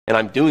And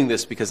I'm doing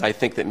this because I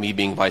think that me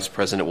being vice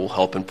president will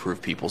help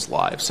improve people's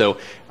lives. So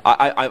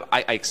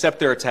I accept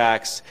their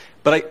attacks,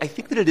 but I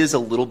think that it is a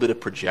little bit of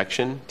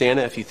projection,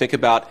 Dana. If you think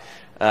about,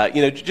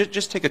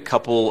 just take a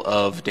couple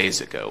of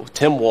days ago.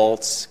 Tim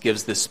Walz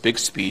gives this big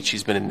speech.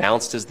 He's been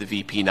announced as the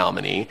VP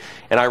nominee.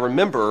 And I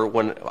remember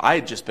when I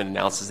had just been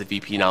announced as the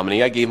VP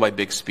nominee, I gave my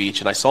big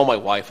speech, and I saw my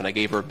wife, and I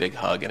gave her a big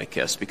hug and a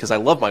kiss because I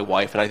love my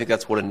wife, and I think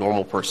that's what a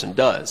normal person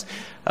does.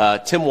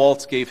 Tim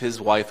Walz gave his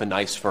wife a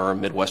nice,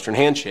 firm midwestern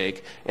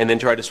handshake and then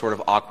tried to sort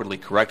of awkwardly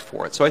correct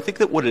for it. So I think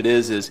that what it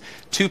is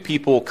two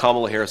people,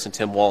 Kamala Harris and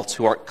Tim Walz,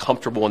 who aren't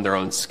comfortable in their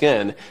own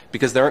skin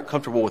because they aren't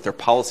comfortable with their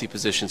policy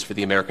positions for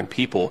the American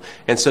people.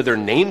 And so they're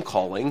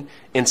name-calling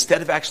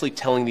instead of actually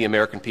telling the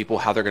American people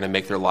how they're going to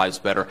make their lives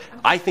better.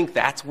 I think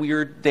that's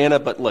weird, Dana,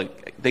 but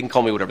look, they can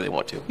call me whatever they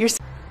want to.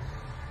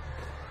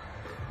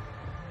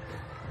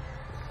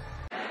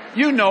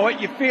 You know it,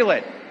 you feel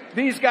it.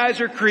 These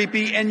guys are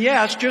creepy and,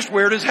 yes, just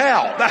weird as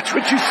hell. That's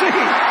what you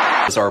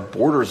see. Our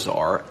border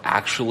czar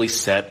actually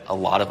set a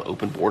lot of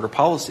open border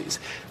policies.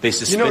 They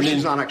suspended.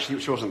 She's not actually.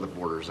 She wasn't the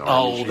border czar.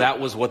 Oh,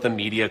 that was what the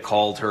media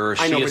called her.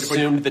 She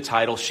assumed the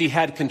title. She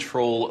had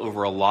control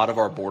over a lot of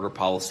our border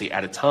policy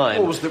at a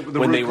time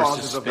when they were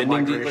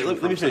suspending.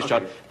 Let me finish,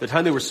 John. The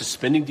time they were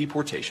suspending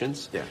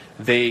deportations,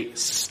 they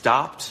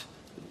stopped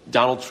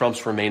Donald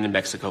Trump's Remain in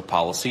Mexico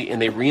policy,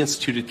 and they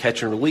reinstituted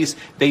catch and release.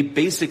 They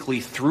basically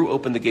threw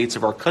open the gates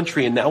of our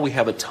country, and now we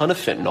have a ton of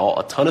fentanyl,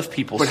 a ton of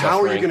people suffering. But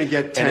how are you going to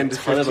get 10 to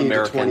 15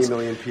 to 20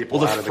 million people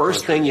out of the country? Well, the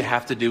first thing you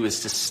have to do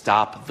is to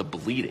stop the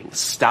bleeding,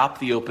 stop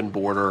the open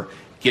border,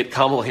 get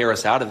Kamala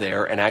Harris out of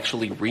there, and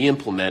actually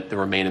re-implement the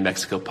Remain in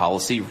Mexico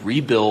policy,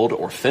 rebuild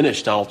or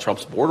finish Donald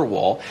Trump's border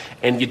wall,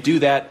 and you do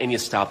that and you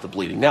stop the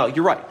bleeding. Now,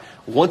 you're right.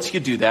 Once you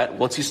do that,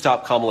 once you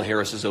stop Kamala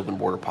Harris's open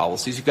border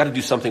policies, you've got to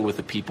do something with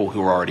the people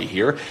who are already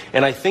here.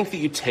 And I think that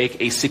you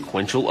take a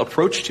sequential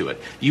approach to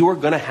it. You are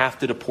going to have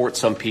to deport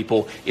some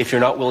people. If you're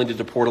not willing to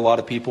deport a lot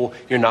of people,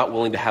 you're not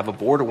willing to have a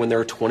border when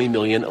there are 20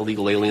 million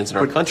illegal aliens in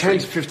our country. 10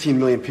 to 15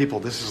 million people,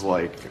 this is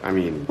like, I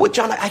mean... Well,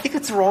 John, I think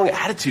it's the wrong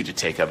attitude to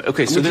take of it.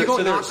 Okay, so you go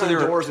knock on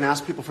doors and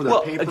ask people for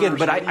their papers, again,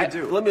 but what do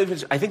you do? Let me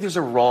finish. I think this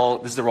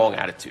is the wrong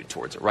attitude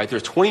towards it, right?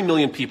 There's 20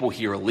 million people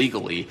here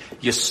illegally.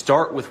 You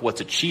start with what's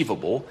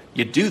achievable.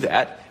 You do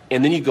that.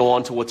 And then you go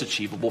on to what's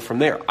achievable from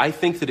there. I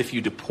think that if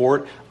you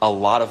deport a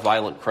lot of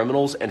violent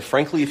criminals, and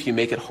frankly, if you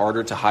make it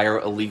harder to hire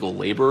illegal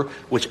labor,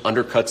 which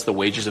undercuts the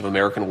wages of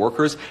American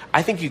workers,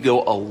 I think you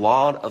go a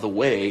lot of the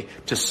way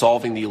to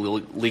solving the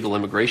illegal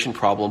immigration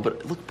problem.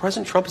 But look,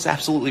 President Trump is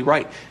absolutely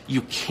right.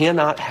 You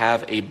cannot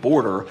have a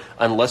border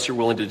unless you're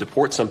willing to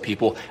deport some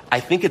people.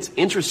 I think it's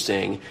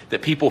interesting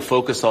that people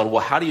focus on,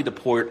 well, how do you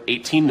deport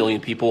 18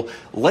 million people?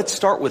 Let's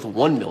start with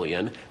 1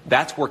 million.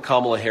 That's where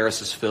Kamala Harris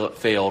has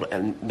failed,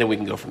 and then we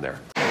can go from there.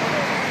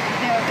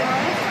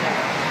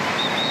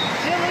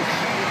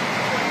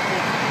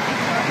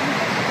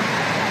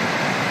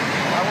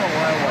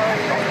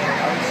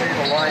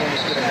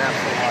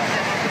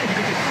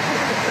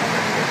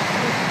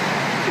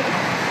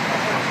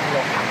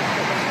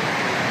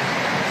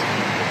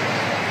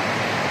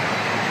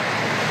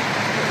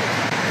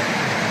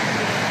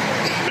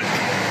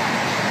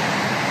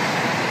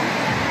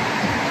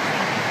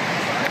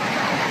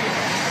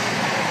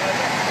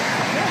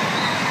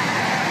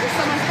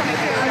 Someone's